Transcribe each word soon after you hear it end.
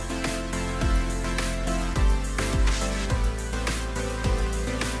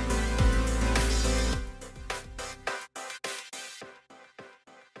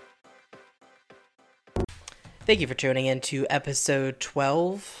Thank you for tuning in to episode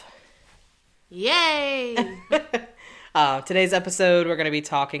 12. Yay! Today's episode, we're going to be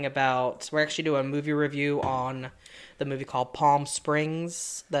talking about, we're actually doing a movie review on the movie called Palm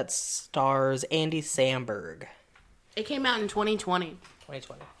Springs that stars Andy Samberg. It came out in 2020.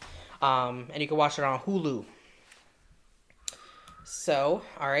 2020. And you can watch it on Hulu. So,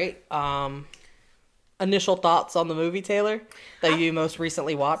 alright. Initial thoughts on the movie, Taylor, that you most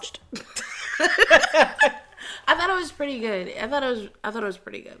recently watched? I thought it was pretty good. I thought it was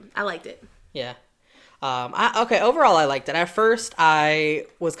pretty good. I liked it. Yeah. Overall I liked it. At first I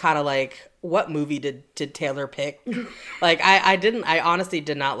was kind of like, what movie did Taylor pick? I honestly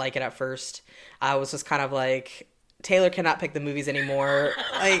did not like it at first. I was just kind of like, Taylor cannot pick the movies anymore.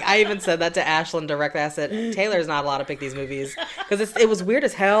 Like, I even said that to Ashlyn directly. I said, Taylor's not allowed to pick these movies. Because it was weird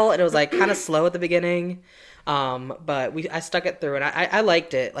as hell, and it was like kind of slow at the beginning. But I stuck it through, and I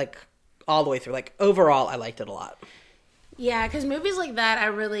liked it, like, all the way through. Like, overall, I liked it a lot. Yeah, because movies like that, I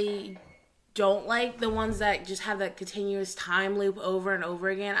really don't like the ones that just have that continuous time loop over and over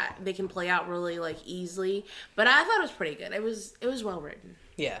again. They can play out really, like, easily. But I thought it was pretty good. It was well written.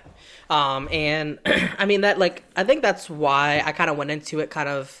 Yeah. And I mean that, like, I think that's why I kind of went into it kind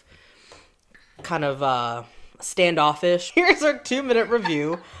of standoffish. Here's our 2-minute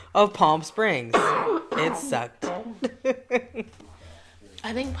review of Palm Springs. It sucked.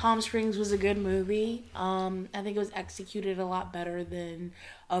 I think Palm Springs was a good movie. I think it was executed a lot better than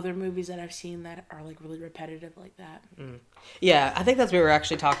other movies that I've seen that are, like, really repetitive like that. Yeah, I think that's what we were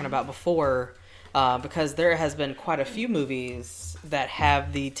actually talking about before, because there has been quite a few movies that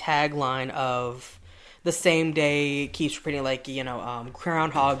have the tagline of the same day keeps repeating, like,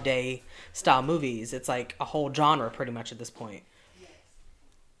 Groundhog Day style movies. It's like a whole genre pretty much at this point.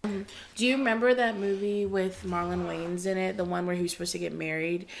 Do you remember that movie with Marlon Wayans in it? The one where he was supposed to get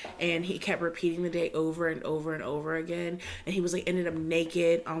married and he kept repeating the day over and over and over again. And he was like ended up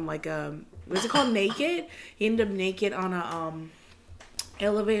naked on like what's it called? Naked? He ended up naked on a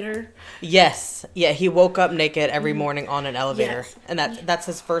elevator. Yes. Yeah, he woke up naked every morning on an elevator. Yes. And that's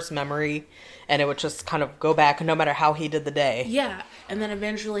his first memory. And it would just kind of go back no matter how he did the day. Yeah. And then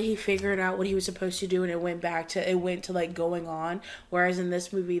eventually he figured out what he was supposed to do and it went to like going on. Whereas in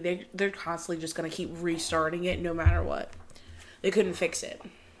this movie, they're constantly just going to keep restarting it no matter what. They couldn't fix it.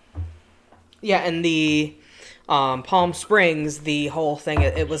 Yeah, and the Palm Springs, the whole thing,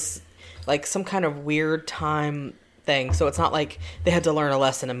 it was like some kind of weird time thing. So it's not like they had to learn a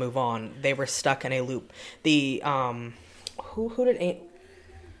lesson and move on. They were stuck in a loop. The who did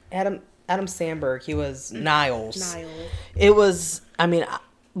Adam Samberg, he was Niles. It was, I mean,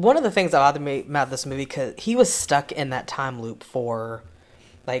 one of the things that bothered me about this movie, because he was stuck in that time loop for,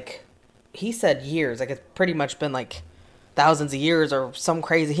 like, he said years. Like, it's pretty much been, like, thousands of years or some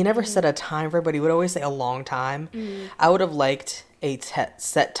crazy. He never said a time frame, but he would always say a long time. I would have liked a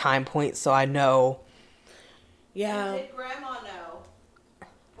set time point so I know. Yeah. Did Grandma know?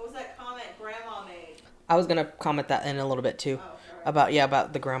 What was that comment Grandma made? I was going to comment that in a little bit, too.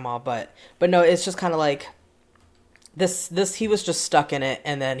 About the grandma, but no, it's just kind of like this he was just stuck in it,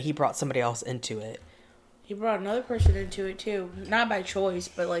 and then he brought somebody else into it. He brought another person into it too, not by choice,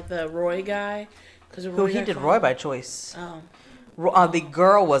 but like the Roy guy, because He did Roy by choice. Oh, The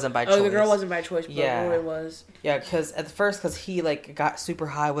girl wasn't by choice. the girl wasn't by choice, but Yeah. Roy was. Yeah, because at first, because he like got super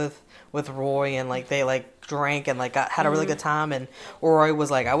high with Roy, and like they like drank and like had a really good time, and Roy was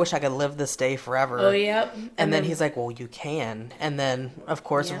like, I wish I could live this day forever. Oh, yep. And then he's like, well, you can. And then, of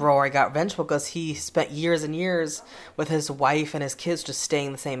course, Yeah. Roy got vengeful because he spent years and years with his wife and his kids just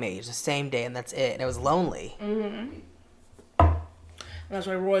staying the same age, the same day, and that's it. And it was lonely. And that's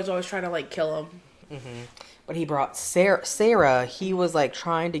why Roy's always trying to like kill him. But he brought Sarah, he was like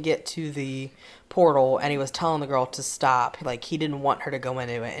trying to get to the portal, and he was telling the girl to stop. Like, he didn't want her to go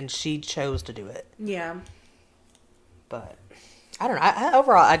into it, and she chose to do it. Yeah. But I don't know.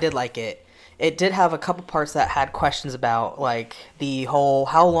 Overall, I did like it. It did have a couple parts that had questions about, like, the whole,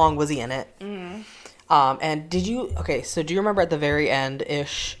 how long was he in it? And do you remember at the very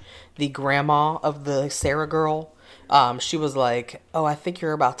end-ish, the grandma of the Sarah girl, she was like, oh, I think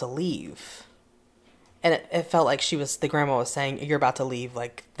you're about to leave. And it felt like the grandma was saying, you're about to leave,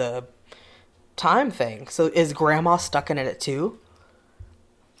 like, the time thing. So is grandma stuck in it too?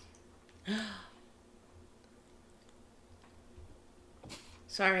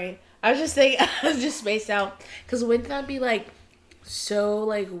 Sorry. I was just thinking, I was just spaced out. Because wouldn't that be, like, so,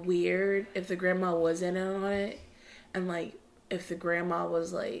 like, weird if the grandma was in on it? And, like, if the grandma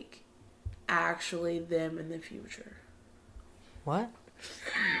was, like, actually them in the future. What?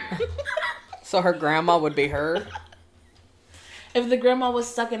 So her grandma would be her? If the grandma was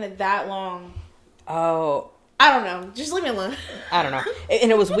stuck in it that long. Oh. I don't know. Just leave me alone. I don't know.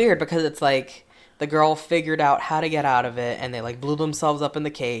 And it was weird because it's like the girl figured out how to get out of it, and they like blew themselves up in the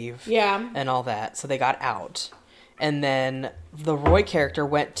cave. Yeah. And all that. So they got out. And then the Roy character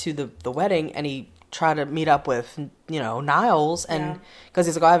went to the wedding, and he tried to meet up with, Niles, and because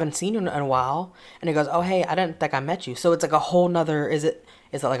he's like, oh, I haven't seen you in a while. And he goes, oh, hey, I didn't think I met you. So it's like a whole nother, is it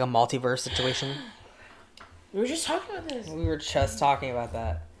like a multiverse situation? We were just talking about this. We were just talking about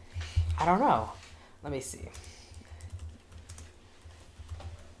that. I don't know. Let me see.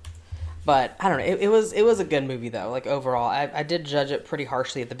 But I don't know. It was a good movie though. Like overall, I did judge it pretty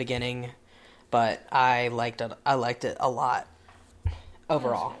harshly at the beginning, but I liked it. I liked it a lot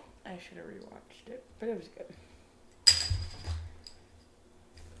overall. I should have rewatched it, but it was good.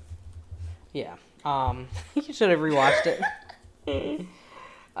 Yeah. You should have rewatched it.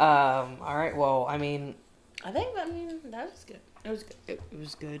 All right. Well, I mean, that was good. It was good. It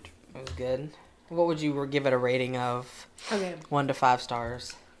was good. It was good. What would you give it a rating of? Okay. 1 to 5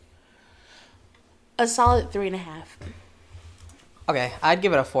 stars. A solid 3.5. Okay, I'd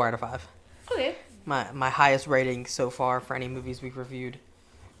give it a 4 out of 5. Okay. My highest rating so far for any movies we've reviewed.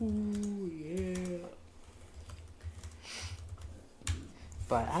 Ooh, yeah.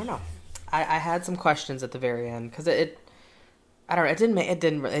 But I don't know. I had some questions at the very end because I don't know. It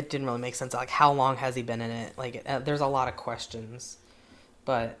didn't really make sense. Like, how long has he been in it? Like, there's a lot of questions,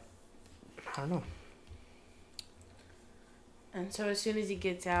 but I don't know. And so as soon as he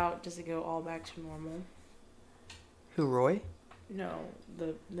gets out, does it go all back to normal? Who, Roy? No,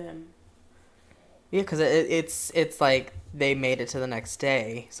 them. Yeah, because it's like they made it to the next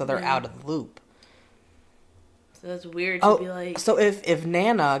day, so they're out of the loop. So that's weird to be like. So if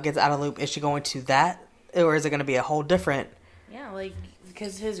Nana gets out of the loop, is she going to that, or is it going to be a whole different? Yeah, like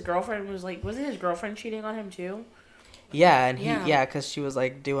because his girlfriend was like, wasn't his girlfriend cheating on him too? Yeah, and because she was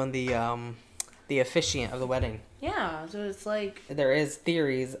like doing the officiant of the wedding. Yeah, so it's like there is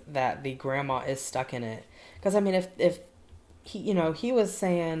theories that the grandma is stuck in it. Because I mean, if he, he was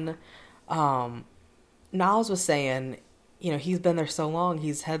saying, Niles was saying, he's been there so long,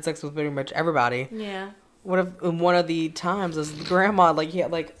 he's had sex with pretty much everybody. Yeah. What if in one of the times as the grandma, like, he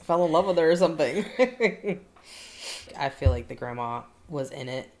had, like, fell in love with her or something? I feel like the grandma was in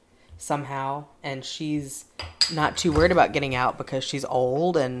it somehow, and she's not too worried about getting out because she's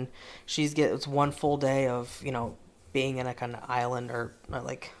old, and it's one full day of, being in like an island or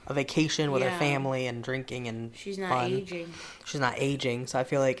like a vacation with her family and drinking and she's not fun. aging. She's not aging, so I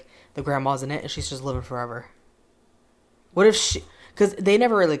feel like the grandma's in it and she's just living forever. What if she... Because they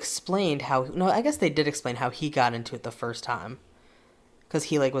never really explained how... No, I guess they did explain how he got into it the first time. Because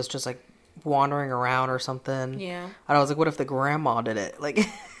he, like, was just, like, wandering around or something. Yeah. And I was like, what if the grandma did it? Like,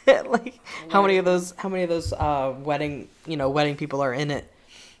 like how many of those wedding people are in it?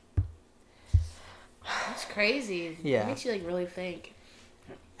 That's crazy. Yeah. It makes you, like, really think.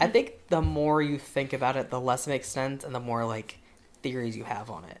 I think the more you think about it, the less it makes sense and the more, like, theories you have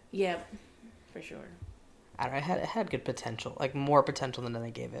on it. Yeah, for sure. I don't know, it had good potential. Like, more potential than they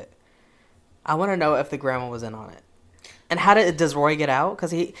gave it. I want to know if the grandma was in on it. And does Roy get out?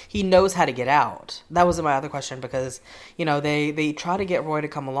 Because he knows how to get out. That was my other question because, they try to get Roy to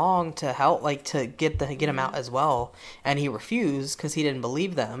come along to help, like, to get him out as well. And he refused because he didn't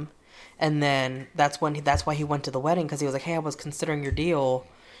believe them. And then that's why he went to the wedding because he was like, hey, I was considering your deal.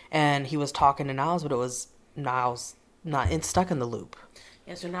 And he was talking to Niles, but it was Niles stuck in the loop.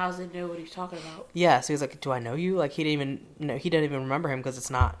 Yeah, so Niles didn't know what he was talking about. Yeah, so he was like, do I know you? Like, he didn't even remember him because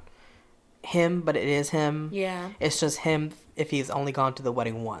it's not him, but it is him. Yeah. It's just him if he's only gone to the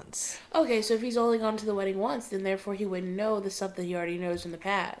wedding once. Okay, so if he's only gone to the wedding once, then therefore he wouldn't know the stuff that he already knows in the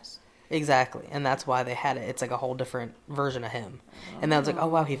past. Exactly, and that's why they had it. It's like a whole different version of him. And then I was like, oh,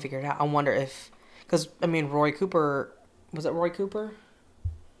 wow, he figured it out. I wonder if... Because, I mean, Roy Cooper... Was it Roy Cooper?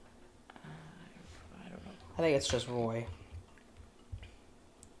 I don't know. I think it's just Roy.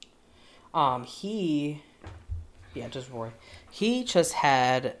 Just Roy. He just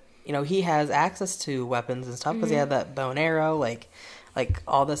had... he has access to weapons and stuff because he had that bow and arrow, like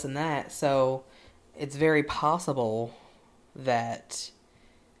all this and that. So it's very possible that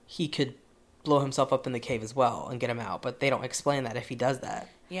he could blow himself up in the cave as well and get him out. But they don't explain that if he does that.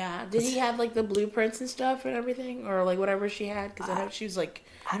 Yeah. Did he have, like, the blueprints and stuff and everything? Or, like, whatever she had? Because I know she was, like,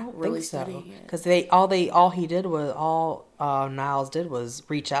 I don't really think so. studying it. Because Niles did was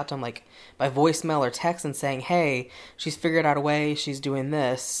reach out to him, like, by voicemail or text and saying, hey, she's figured out a way, she's doing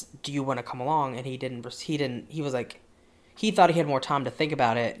this, do you want to come along? And he was like, he thought he had more time to think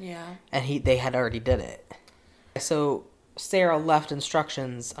about it. Yeah. And they had already did it. So Sarah left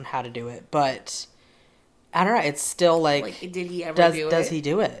instructions on how to do it, but I don't know, it's still like did he ever do it? Does he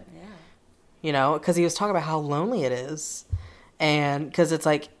do it? Yeah. You know, because he was talking about how lonely it is. And because it's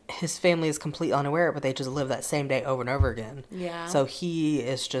like his family is completely unaware, but they just live that same day over and over again. Yeah. So he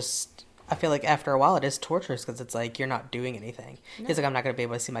is just, I feel like after a while it is torturous because it's like you're not doing anything. No. He's like, I'm not going to be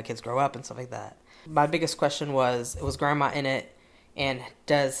able to see my kids grow up and stuff like that. My biggest question was grandma in it? And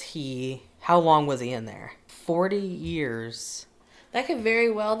how long was he in there? 40 years.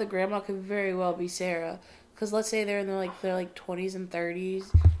 The grandma could very well be Sarah. Because let's say they're in their 20s and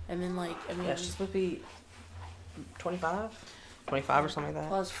 30s. And then yeah, she's supposed to be 25? 25 or something like that.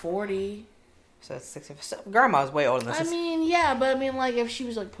 Plus 40. So that's 60. So grandma's way older than this. If she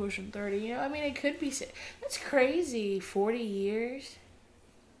was pushing 30, it could be. That's crazy. 40 years.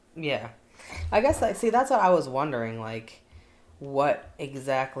 Yeah. I guess, that's what I was wondering, what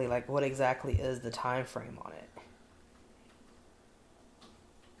exactly is the time frame on it?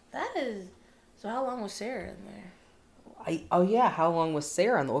 That is. So how long was Sarah in there? How long was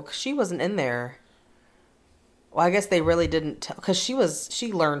Sarah in there? Well, 'cause she wasn't in there. Well, I guess they really didn't tell, because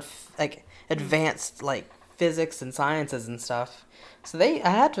she learned advanced physics and sciences and stuff. So I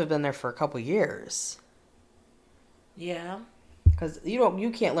had to have been there for a couple years. Yeah. Because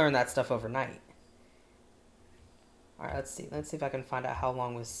you can't learn that stuff overnight. All right, let's see if I can find out how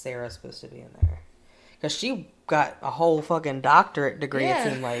long was Sarah supposed to be in there. Because she got a whole fucking doctorate degree, yeah.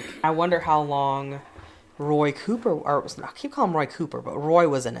 It seemed like. I wonder how long Roy Cooper, I keep calling him Roy Cooper, but Roy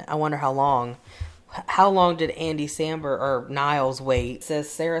was in it. I wonder how long. How long did Andy Samberg or Niles wait? It says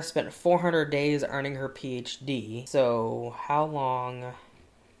Sarah spent 400 days earning her PhD. So how long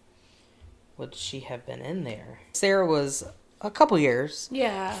would she have been in there? Sarah was a couple years.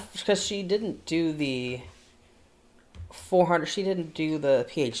 Yeah. Because she didn't do the 400. She didn't do the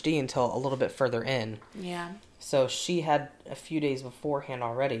PhD until a little bit further in. Yeah. So she had a few days beforehand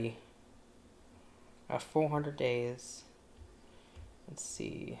already. 400 days. Let's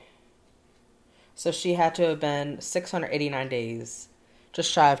see. So she had to have been 689 days, just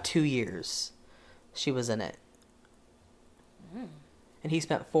shy of 2 years. She was in it. Mm. And he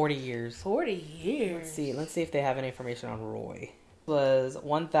spent 40 years. 40 years. Let's see if they have any information on Roy. It was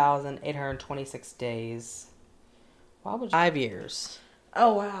 1,826 days. Why would 5 years?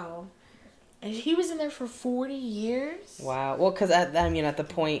 Oh, wow. And he was in there for 40 years? Wow. Well, because at the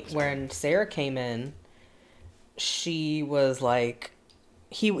point when Sarah came in, she was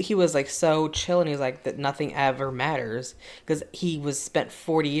he was so chill, and he was that nothing ever matters, because he was spent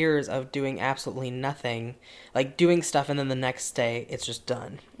 40 years of doing absolutely nothing, doing stuff, and then the next day it's just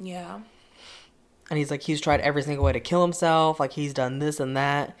done. Yeah. And he's tried every single way to kill himself, he's done this and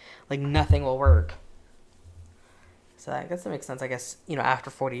that, nothing will work. So I guess that makes sense. I guess, after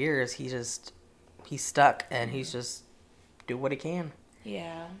 40 years he's stuck, and he's just do what he can.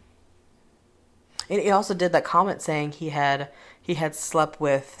 Yeah. And he also did that comment saying he had slept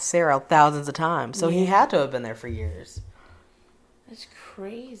with Sarah thousands of times, so he had to have been there for years. That's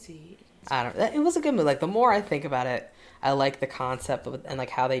crazy. It was a good movie. The more I think about it, I like the concept and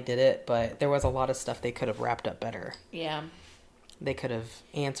how they did it, but there was a lot of stuff they could have wrapped up better. Yeah. They could have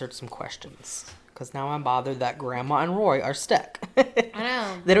answered some questions. Because now I'm bothered that Grandma and Roy are stuck. I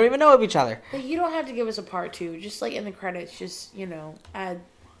know. They don't even know of each other. But you don't have to give us a part 2. Just in the credits, just add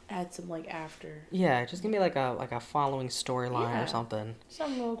some after. Yeah, just give me a following storyline or something.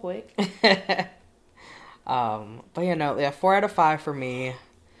 Something real quick. But 4 out of 5 for me.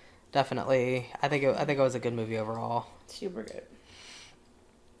 Definitely. I think it was a good movie overall. Super good.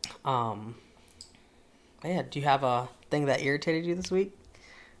 Do you have a thing that irritated you this week?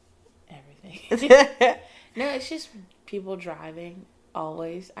 Everything. No, it's just people driving.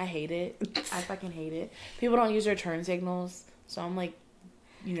 Always. I hate it. I fucking hate it. People don't use their turn signals. So I'm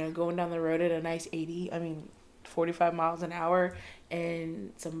going down the road at a nice 45 miles an hour,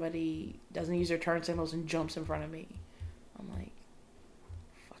 and somebody doesn't use their turn signals and jumps in front of me. I'm like,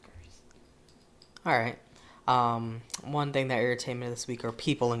 fuckers. All right. One thing that irritated me this week are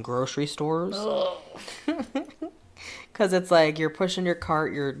people in grocery stores. Because it's you're pushing your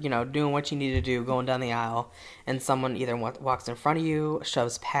cart, you're, doing what you need to do, going down the aisle, and someone either walks in front of you,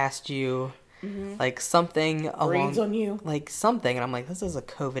 shoves past you, something breathes on you. Something, and I'm this is a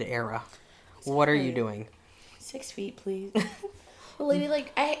COVID era. What are you doing? 6 feet, please. The lady,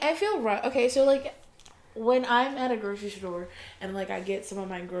 I feel right. Okay, so, when I'm at a grocery store and I get some of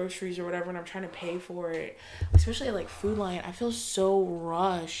my groceries or whatever and I'm trying to pay for it, especially at Food Lion, I feel so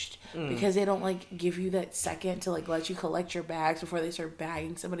rushed because they don't give you that second to let you collect your bags before they start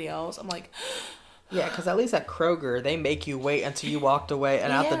bagging somebody else. I'm yeah, because at least at Kroger they make you wait until you walked away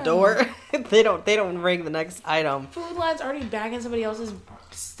and out the door. they don't ring the next item. Food Lion's already bagging somebody else's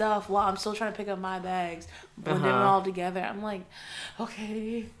stuff while I'm still trying to pick up my bags, blending it all together. I'm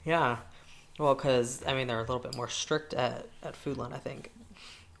okay. Yeah. Well, because, I mean, they're a little bit more strict at Foodland, I think.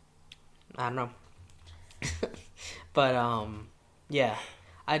 I don't know. But, yeah.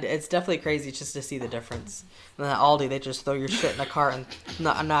 It's definitely crazy just to see the difference. And then at Aldi, they just throw your shit in a cart and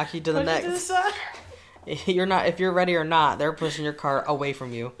knock you to the Push it to the next. side. You're not, if you're ready or not, they're pushing your cart away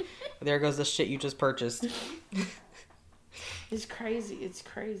from you. There goes the shit you just purchased. It's crazy. It's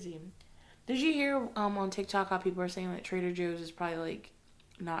crazy. Did you hear on TikTok how people are saying that Trader Joe's is probably like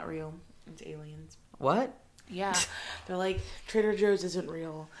not real? It's aliens. What? Yeah, they're like Trader Joe's isn't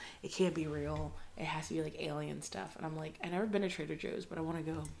real. It can't be real. It has to be like alien stuff. And I'm like, I've never been to Trader Joe's, but I want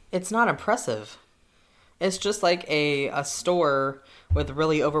to go. It's not impressive. It's just like a store with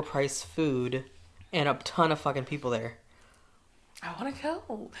really overpriced food and a ton of fucking people there. I want to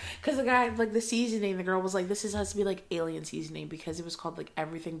go. Because the guy, like the seasoning, the girl was like, has to be like alien seasoning because it was called like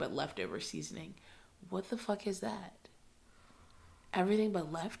everything but leftover seasoning. What the fuck is that? Everything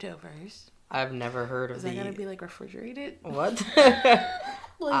but leftovers? I've never heard of Is that going to be like refrigerated? What?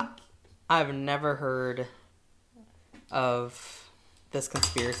 Like, I've never heard of this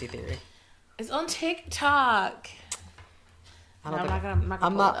conspiracy theory. it's on TikTok. I'm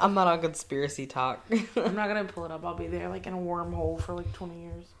not on conspiracy talk. I'm not gonna pull it up. I'll be there like in a wormhole for like 20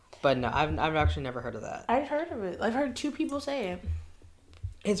 years. But no, I've actually never heard of that. I've heard of it. I've heard 2 people say it.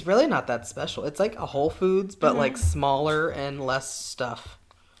 It's really not that special. It's like a Whole Foods, but like smaller and less stuff.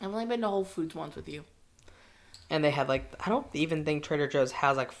 I've only been to Whole Foods once with you. And they had like, I don't even think Trader Joe's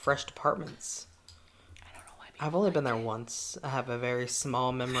has like fresh departments. I don't know why. I've only been there once. I have a very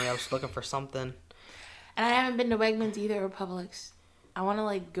small memory. I was looking for something. And I haven't been to Wegmans either or Publix. I want to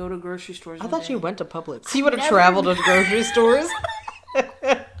like go to grocery stores. I thought day. you went to Publix. You would have Never traveled to grocery stores.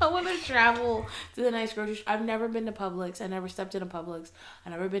 I want to travel to the nice grocery store. I've never been to Publix. I never stepped in a Publix.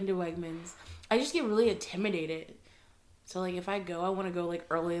 I've never been to Wegmans. I just get really intimidated. So like if I go, I want to go like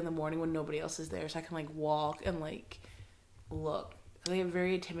early in the morning when nobody else is there, so I can like walk and like look. So I get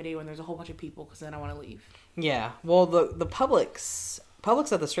very intimidated when there's a whole bunch of people because then I want to leave. Yeah. Well, the Publix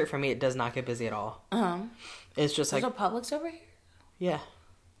at the street from me, it does not get busy at all. It's just There's like a Publix over here? Yeah,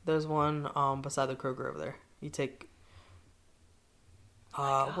 there's one beside the Kroger over there. You take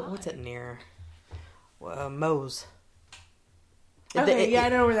what's it near? Moe's. Okay, I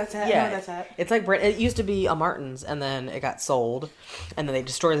know where that's at. Yeah, I know where that's at. it's like it used to be a Martin's, and then it got sold, and then they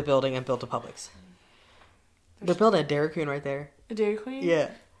destroyed the building and built a Publix. They're building a Dairy Queen right there. A Dairy Queen? Yeah.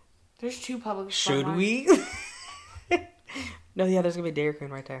 There's 2 Publix. Should we? No, yeah, there's gonna be a Dairy Queen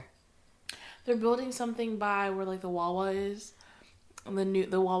right there. They're building something by where like the Wawa is.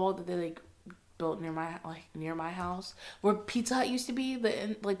 The Wawa that they like built near my house, where Pizza Hut used to be.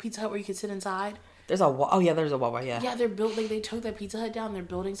 Like Pizza Hut where you could sit inside. There's a Wawa, yeah. Yeah, they're built they took that Pizza Hut down. They're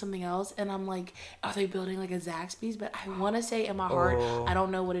building something else, and I'm like, are they building like a Zaxby's? But I want to say in my heart, I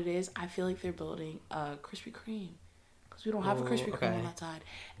don't know what it is. I feel like they're building a Krispy Kreme. We don't have a Krispy Kreme on that side.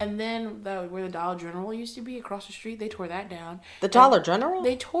 And then where the Dollar General used to be across the street, they tore that down. The Dollar General?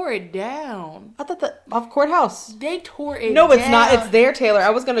 They tore it down. I thought off Courthouse. They tore it down. No, it's not. It's there, Taylor.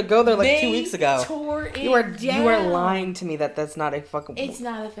 I was going to go there like 2 weeks ago. Tore it You are down. lying to me that's not a fucking... It's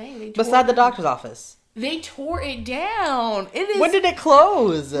not a thing. Beside the doctor's office. They tore it down. It is. When did it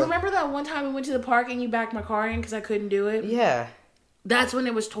close? Remember that one time we went to the park and you backed my car in because I couldn't do it? Yeah. That's when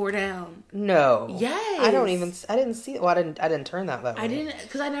it was tore down. No. Yes. I didn't see it. Well, I didn't turn that way. I didn't,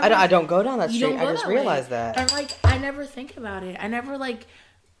 because I never. I don't go down that You street. don't go I just that way. realized that. And like, I never think about it. I never like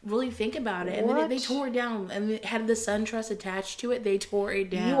really think about it. And then they tore it down and it had the SunTrust attached to it. They tore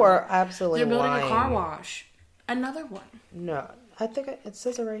it down. You are absolutely They're building lying. a car wash. Another one. No. I think it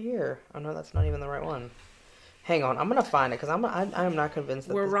says it right here. Oh, no, that's not even the right one. Hang on, I'm gonna find it because I'm not convinced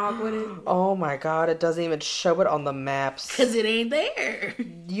that We're rock with it. Oh my god, it doesn't even show it on the maps. Because it ain't there.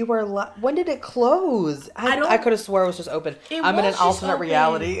 You are when did it close? I could have swore it was just open. I'm in an alternate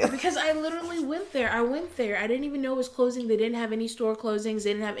reality. Because I literally went there. I didn't even know it was closing. They didn't have any store closings.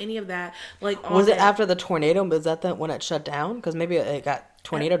 They didn't have any of that. Was it after the tornado? Was that when it shut down? Because maybe it got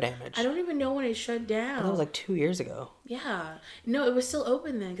tornado damage. I don't even know when it shut down. That was like 2 years ago. Yeah. No, it was still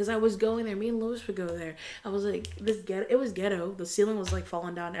open then because I was going there. Me and Louis would go there. I was like, it was ghetto. The ceiling was like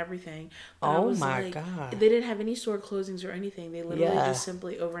falling down and everything. But oh my god. They didn't have any store closings or anything. They literally just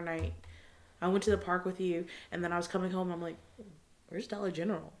simply overnight. I went to the park with you and then I was coming home. I'm like, where's Dollar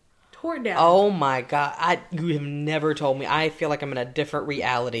General? Tore it down. Oh my god. You have never told me. I feel like I'm in a different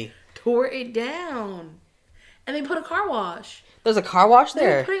reality. Tore it down. And they put a car wash. There's a car wash there?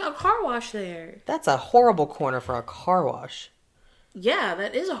 They're putting a car wash there. That's a horrible corner for a car wash. Yeah,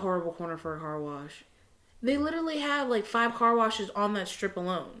 that is a horrible corner for a car wash. They literally have like 5 car washes on that strip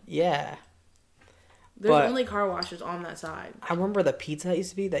alone. Yeah. There's But- only car washes on that side. I remember the pizza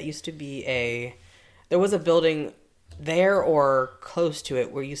that used to be there was a building there or close to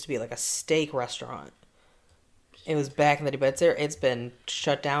it where it used to be like a steak restaurant. It was back in the day, but it's been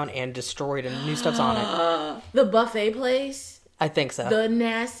shut down and destroyed and new stuff's on it. The buffet place. I think so. The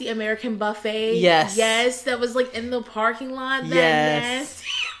nasty American buffet. Yes. Yes, that was like in the parking lot. That Yes.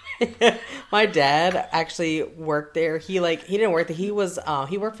 nasty. My dad actually worked there. He didn't work there. He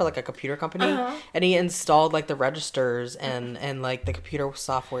worked for like a computer company, and he installed like the registers and like the computer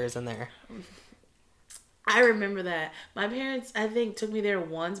softwares in there. I remember that. My parents, I think, took me there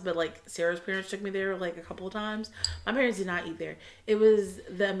once, but like Sarah's parents took me there like a couple of times. My parents did not eat there. It was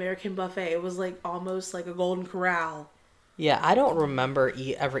the American buffet. It was like almost like a Golden Corral. Yeah, I don't remember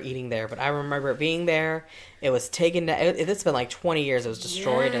ever eating there, but I remember it being there. It was taken down. It's been like 20 years. It was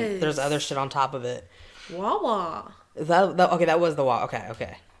destroyed, Yes. and there's other shit on top of it. Wawa. Is that okay? That was the wall.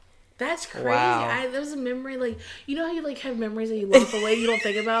 Okay. That's crazy. Wow. There was a memory, like, you know how you like have memories that you lock away, you don't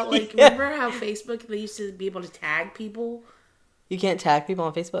think about? Like, remember how Facebook, they used to be able to tag people? You can't tag people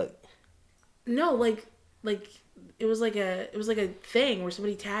on Facebook. No, like it was like a thing where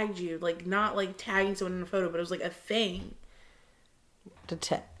somebody tagged you, like not like tagging someone in a photo, but it was like a thing.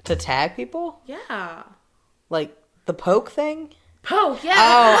 To tag people? Yeah. Like the poke thing? Poke, yeah.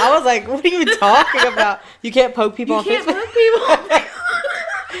 Oh, I was like, what are you talking about? You can't poke people on can't Facebook? poke people on Facebook.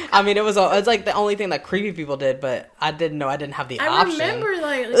 I mean, it's like the only thing that creepy people did, but I didn't know I didn't have the option. I remember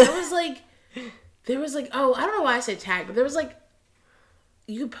like there was like oh, I don't know why I said tag, but there was like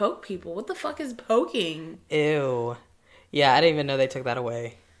you could poke people. What the fuck is poking? Ew. Yeah, I didn't even know they took that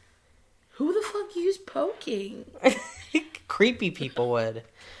away. Who the fuck used poking? Creepy people would.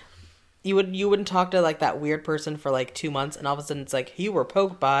 You wouldn't talk to like that weird person for like 2 months, and all of a sudden it's like you were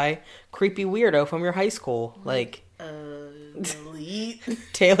poked by creepy weirdo from your high school. Like Delete.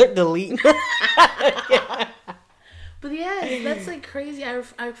 Taylor delete. But yeah, that's like crazy.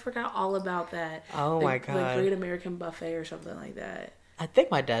 I forgot all about that. Oh my God. Like Great American Buffet or something like that. I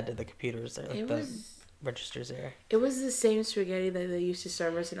think my dad did the computers there, like It the was registers there. It was the same spaghetti that they used to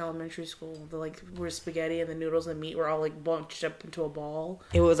serve us in elementary school. The like where spaghetti and the noodles and meat were all like bunched up into a ball.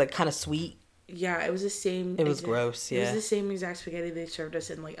 It was like kind of sweet. Yeah, it was the same. It was gross. It was Yeah, the same exact spaghetti they served us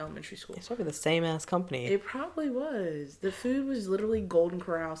in like elementary school. it's sort of the same ass company. It probably was. The food was literally Golden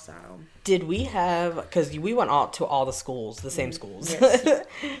Corral style. Did we have, because we went all to all the schools, the same schools. Yes.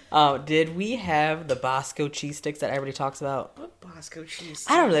 Did we have the Bosco cheese sticks that everybody talks about? What Bosco cheese?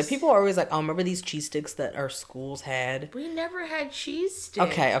 I don't know. sticks? People are always like, oh, remember these cheese sticks that our schools had? We never had cheese sticks.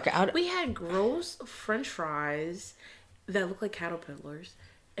 Okay. We had gross French fries that look like caterpillars,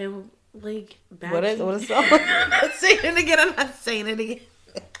 and like bad What is cheese. that? I'm not saying it again. I'm not saying it again.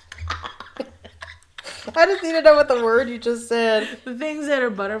 I just need to know what the word you just said. The things that are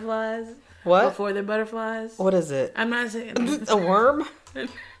butterflies. What? Before they're butterflies. What is it? I'm not saying it. A worm?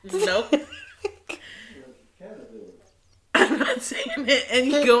 Nope. I'm not saying it. And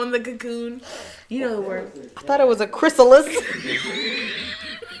you go in the cocoon. You know the word. I thought it was a chrysalis.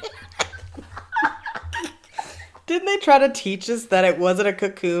 Didn't they try to teach us that it wasn't a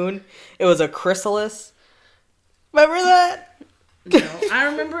cocoon? It was a chrysalis. Remember that? No. I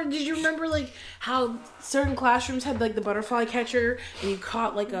remember, did you remember like how certain classrooms had like the butterfly catcher and you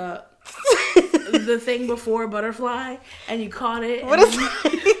caught like the thing before a butterfly and you caught it? What is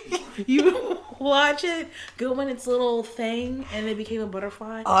that? You watch it go in its little thing and it became a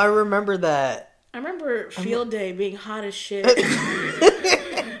butterfly. Oh, I remember that. I remember field day being hot as shit.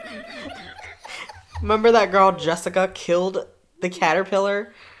 Remember that girl Jessica killed the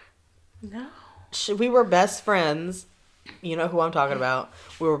caterpillar? No. We were best friends. You know who I'm talking about.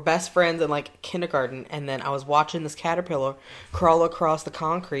 We were best friends in like kindergarten, and then I was watching this caterpillar crawl across the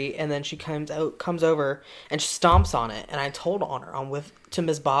concrete, and then she comes over and she stomps on it, and I told on her to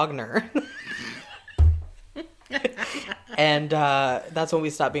Miss Bogner. And that's when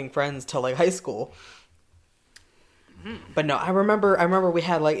we stopped being friends till like high school. But no, I remember we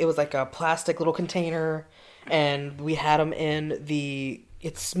had like, it was like a plastic little container, and we had them in the,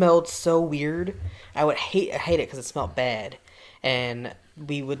 it smelled so weird. I hate it because it smelled bad. And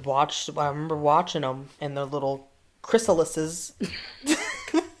we would I remember watching them in their little chrysalises.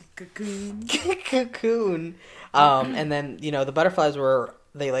 Cocoon. And then, the butterflies were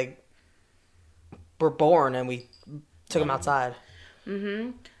born, and we took them outside.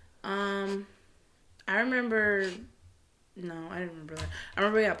 I remember. No, I didn't remember that. I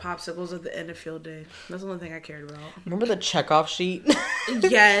remember we got popsicles at the end of field day. That's the only thing I cared about. Remember the checkoff sheet?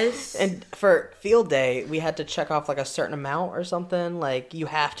 Yes. And for field day, we had to check off like a certain amount or something. Like, you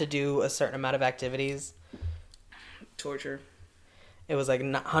have to do a certain amount of activities. Torture. It was like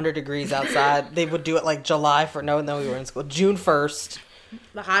 100 degrees outside. They would do it like July for no, we were in school. June 1st.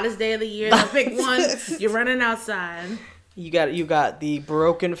 The hottest day of the year. The big one. You're running outside. You got the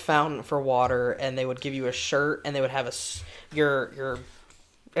broken fountain for water, and they would give you a shirt, and they would have your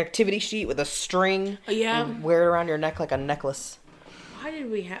activity sheet with a string. Yeah. And wear it around your neck like a necklace. Why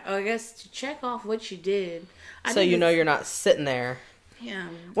did we have? I guess to check off what you did. So you know you're not sitting there. Yeah.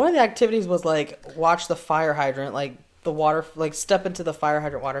 One of the activities was like watch the fire hydrant, like the water, like step into the fire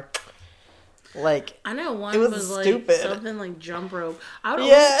hydrant water. Like I know one it was was like stupid. something like jump rope. I don't.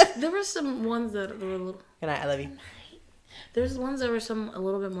 Yeah. There were some ones that were a little. Good night, I love you. There's ones that were a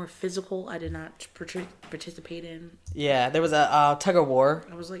little bit more physical. I did not participate in. Yeah, there was a tug of war.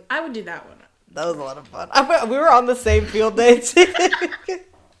 I was like, I would do that one. That was a lot of fun. We were on the same field day too.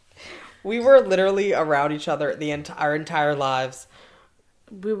 We were literally around each other our entire lives.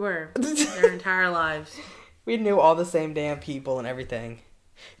 We were their entire lives. We knew all the same damn people and everything.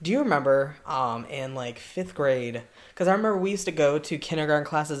 Do you remember in like 5th grade? Because I remember we used to go to kindergarten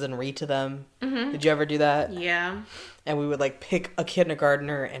classes and read to them. Mm-hmm. Did you ever do that? Yeah. And we would like pick a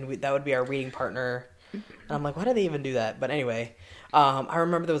kindergartner, and that would be our reading partner. And I'm like, why do they even do that? But anyway, I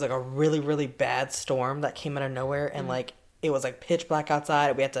remember there was like a really, really bad storm that came out of nowhere, and like it was like pitch black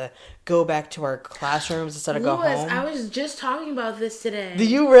outside. We had to go back to our classrooms instead of go home. I was just talking about this today. Do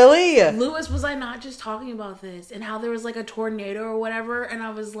you really? Lewis, was I not just talking about this? And how there was like a tornado or whatever, and I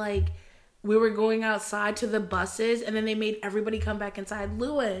was like, we were going outside to the buses, and then they made everybody come back inside.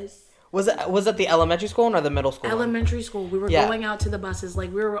 Lewis. Was it the elementary school or the middle school? Elementary school. We were going out to the buses. Like,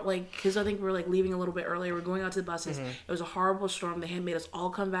 we were, like, because I think we were, like, leaving a little bit earlier. We were going out to the buses. Mm-hmm. It was a horrible storm. They had made us all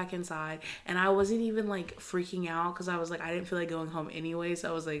come back inside. And I wasn't even, like, freaking out because I was, like, I didn't feel like going home anyway. So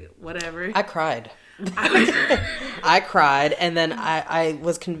I was, like, whatever. I cried. I cried. And then I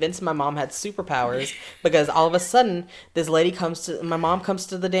was convinced my mom had superpowers because all of a sudden, my mom comes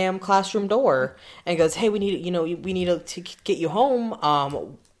to the damn classroom door and goes, hey, we need to get you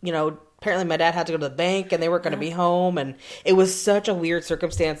home. Apparently my dad had to go to the bank and they weren't going to be home. And it was such a weird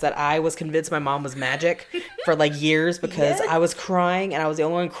circumstance that I was convinced my mom was magic for like years because I was crying and I was the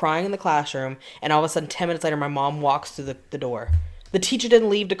only one crying in the classroom. And all of a sudden, 10 minutes later, my mom walks through the door. The teacher didn't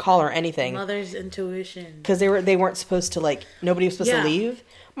leave to call or anything. Mother's intuition. Because they weren't supposed to, like, nobody was supposed to leave.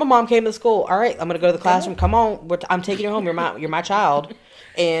 My mom came to school. All right, I'm going to go to the classroom. Come on. I'm taking you home. You're my child.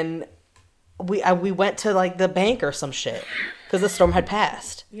 And we went to, like, the bank or some shit. Because the storm had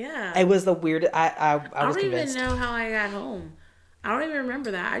passed. Yeah. It was the weirdest. I was convinced. I don't even know how I got home. I don't even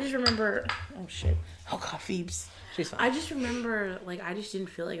remember that. I just remember. Oh, shit. Oh, God, Phoebes. She's fine. I just remember, like, I just didn't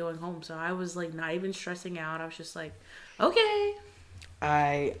feel like going home. So I was, like, not even stressing out. I was just like, okay.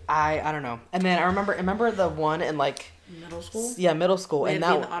 I don't know. And then I remember the one in, like... Middle school? Yeah, middle school. And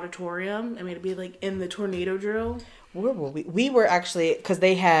that in the auditorium. I mean, it'd be, like, in the tornado drill. Where were we? We were actually... Because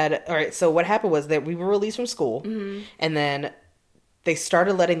they had... All right, so what happened was that we were released from school. Mm-hmm. And then... They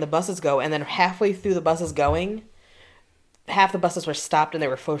started letting the buses go, and then halfway through the buses going, half the buses were stopped and they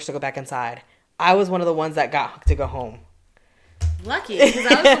were forced to go back inside. I was one of the ones that got to go home. Lucky, because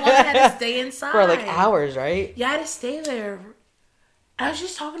I was the one that had to stay inside. For like hours, right? Yeah, I had to stay there. I was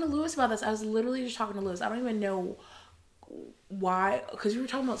just talking to Lewis about this. I was literally just talking to Lewis. I don't even know why, because we were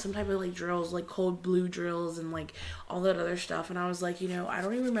talking about some type of like drills, like cold blue drills and like all that other stuff. And I was like, I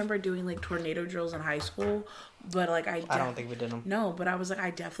don't even remember doing like tornado drills in high school. But like I don't think we did them. No, but I was like,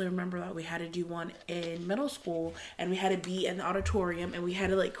 I definitely remember that we had to do one in middle school, and we had to be in the auditorium, and we had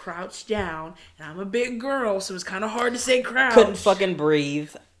to like crouch down. And I'm a big girl, so it was kind of hard to say crouch. Couldn't fucking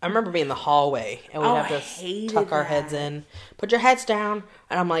breathe. I remember being in the hallway, and we'd have to tuck our heads in. Put your heads down,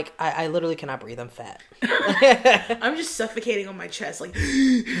 and I'm like, I literally cannot breathe. I'm fat. I'm just suffocating on my chest, like.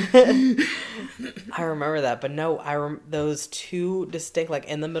 I remember that, but no, those two distinct, like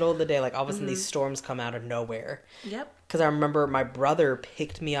in the middle of the day, like all of a sudden these storms come out of nowhere. Yep. Because I remember my brother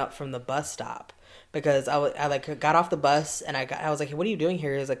picked me up from the bus stop because I like got off the bus and I was like, hey, what are you doing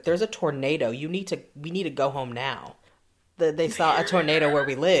here? He was like, there's a tornado. We need to go home now. They saw a tornado where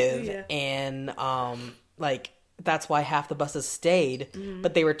we live, and like that's why half the buses stayed,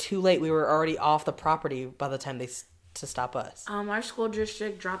 but they were too late. We were already off the property by the time to stop us. Our school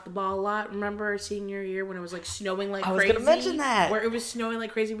district dropped the ball a lot. Remember our senior year when it was like snowing like crazy? I was gonna mention that. Where it was snowing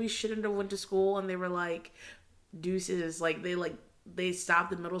like crazy. We shouldn't have went to school, and they were like deuces. Like they stopped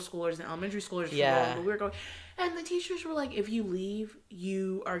the middle schoolers and elementary schoolers from going, but we were going, and the teachers were like, if you leave,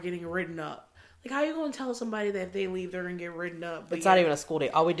 you are getting written up. Like, how are you going to tell somebody that if they leave, they're going to get written up? But it's not even a school day.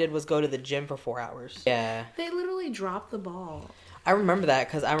 All we did was go to the gym for 4 hours. Yeah. They literally dropped the ball. I remember that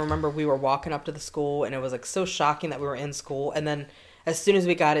because I remember we were walking up to the school, and it was, like, so shocking that we were in school. And then as soon as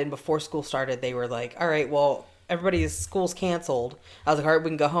we got in, before school started, they were like, all right, well, everybody's school's canceled. I was like, all right, we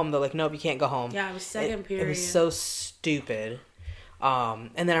can go home. They're like, nope, you can't go home. Yeah, it was second period. It was so stupid.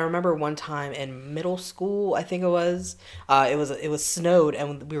 And then I remember one time in middle school, I think it was snowed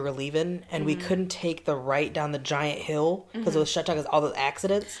and we were leaving and we couldn't take the right down the giant hill because it was shut down because all those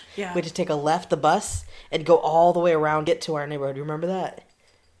accidents. Yeah. We had to take a left, the bus, and go all the way around, get to our neighborhood. You remember that?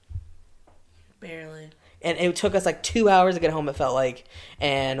 Barely. And it took us like 2 hours to get home, it felt like.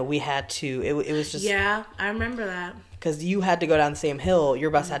 And we had to, it was just... Yeah, I remember that. Because you had to go down the same hill. Your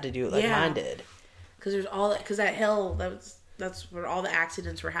bus had to do it like mine did. Because that hill, that's where all the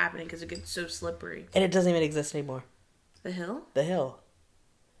accidents were happening because it gets so slippery. And it doesn't even exist anymore. The hill? The hill.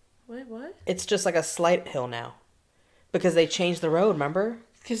 Wait, what? It's just like a slight hill now. Because they changed the road, remember?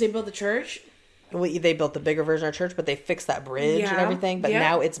 Because they built the church? Well, they built the bigger version of church, but they fixed that bridge and everything. But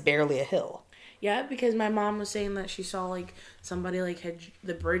now it's barely a hill. Yeah, because my mom was saying that she saw, like, somebody, like, had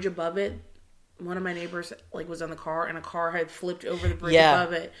the bridge above it. One of my neighbors, like, was on the car, and a car had flipped over the bridge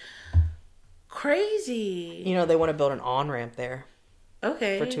above it. Crazy. You know, they want to build an on-ramp there.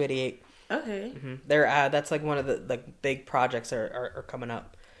 Okay. For 288. Okay. Mm-hmm. That's, like, one of the big projects are coming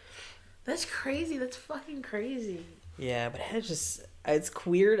up. That's crazy. That's fucking crazy. Yeah, but it's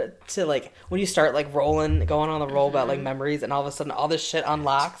weird to, like, when you start, like, going on the roll about, like, memories, and all of a sudden all this shit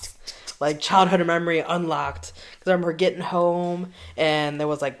unlocks. Like, childhood memory unlocked. Because I remember getting home, and there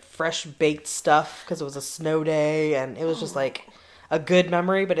was, like, fresh baked stuff, because it was a snow day, and it was just, like, a good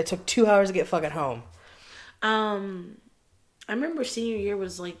memory, but it took 2 hours to get fucking home. I remember senior year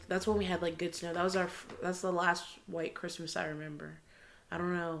was, like, that's when we had, like, good snow. That's the last white Christmas I remember. I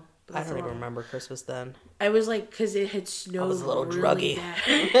don't know. I don't even remember Christmas then. I was like, because it had snowed. I was a little really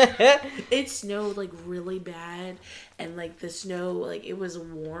druggy. Bad. It snowed like really bad, and like the snow, like it was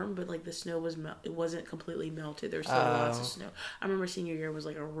warm, but like the snow was it wasn't completely melted. There's still lots of snow. I remember senior year was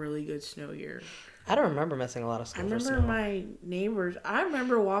like a really good snow year. I don't remember missing a lot of school. I remember my neighbors. I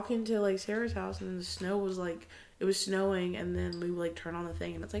remember walking to like Sarah's house, and the snow was like it was snowing, and then we would like turn on the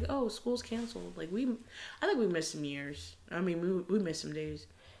thing, and it's like, oh, school's canceled. Like I think we missed some years. I mean, we missed some days.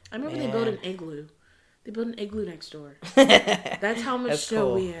 I remember they built an igloo. They built an igloo next door. That's how much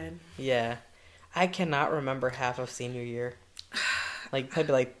snow we had. Yeah. I cannot remember half of senior year. Like,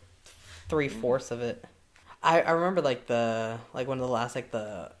 maybe like 3/4 of it. I remember like one of the last, like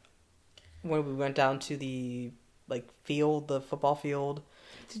when we went down to the, like, field, the football field.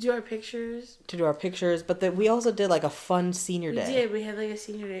 To do our pictures. But we also did like a fun senior day. We did. We had like a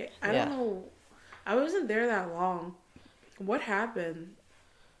senior day. I don't know. I wasn't there that long. What happened?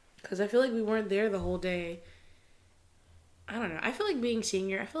 Because I feel like we weren't there the whole day. I don't know. I feel like being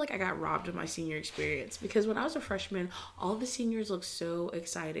senior, I feel like I got robbed of my senior experience. Because when I was a freshman, all the seniors looked so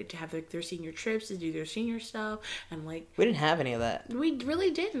excited to have their senior trips, to do their senior stuff. And like... We didn't have any of that. We really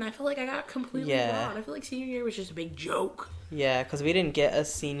didn't. I feel like I got completely robbed. I feel like senior year was just a big joke. Yeah, because we didn't get a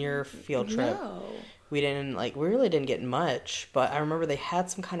senior field trip. No. We really didn't get much, but I remember they had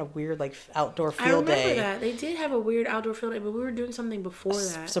some kind of weird, like, outdoor field day. I remember that. They did have a weird outdoor field day, but we were doing something before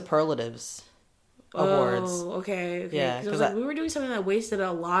that. Superlatives awards. Oh, okay. Yeah. Because we were doing something that wasted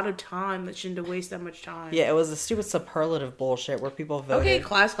a lot of time that shouldn't have wasted that much time. Yeah, it was the stupid superlative bullshit where people voted. Okay,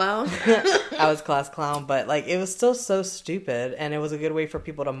 class clown. I was class clown, but, like, it was still so stupid, and it was a good way for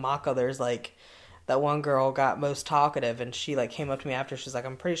people to mock others, like... That one girl got most talkative, and she, like, came up to me after. She's like,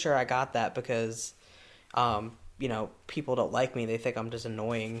 I'm pretty sure I got that because, you know, people don't like me. They think I'm just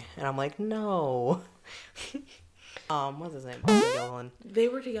annoying. And I'm like, no. What's his name? Austin Gillen. They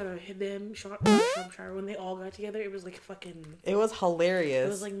were together. Them, Shropshire, when they all got together, it was like fucking... It was hilarious.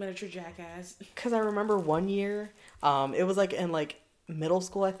 It was like miniature Jackass. Because I remember one year, it was, like, in, like, middle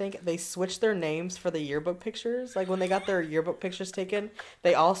school, I think, they switched their names for the yearbook pictures. Like, when they got their yearbook pictures taken,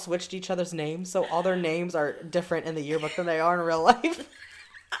 they all switched each other's names, so all their names are different in the yearbook than they are in real life.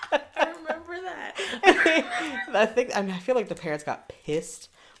 I remember that. I feel like the parents got pissed,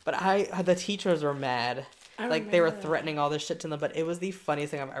 but the teachers were mad. Like, they were threatening all this shit to them, but it was the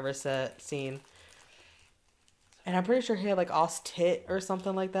funniest thing I've ever seen. And I'm pretty sure he had, like, Ostit or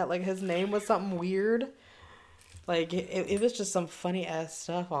something like that. Like, his name was something weird. Like, it was just some funny-ass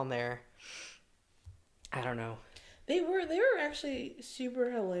stuff on there. I don't know. They were actually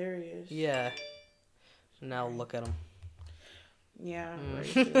super hilarious. Yeah. Now look at them. Yeah.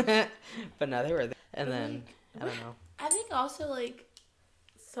 Right. But no, they were there. And but then, I don't know. I think also, like,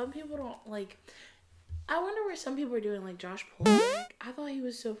 some people don't, like... I wonder where some people are doing, like, Josh Polak. I thought he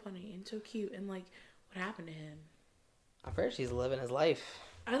was so funny and so cute. And, like, what happened to him? I'm pretty sure he's living his life.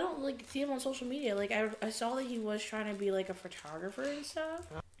 I don't, like, see him on social media. Like, I saw that he was trying to be, like, a photographer and stuff.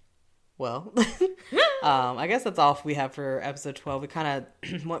 Well, I guess that's all we have for episode 12. We kind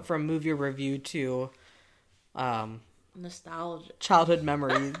of went from movie review to Nostalgia. childhood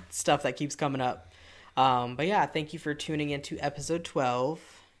memory stuff that keeps coming up. But yeah, thank you for tuning into episode 12.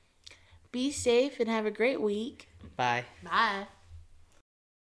 Be safe and have a great week. Bye. Bye.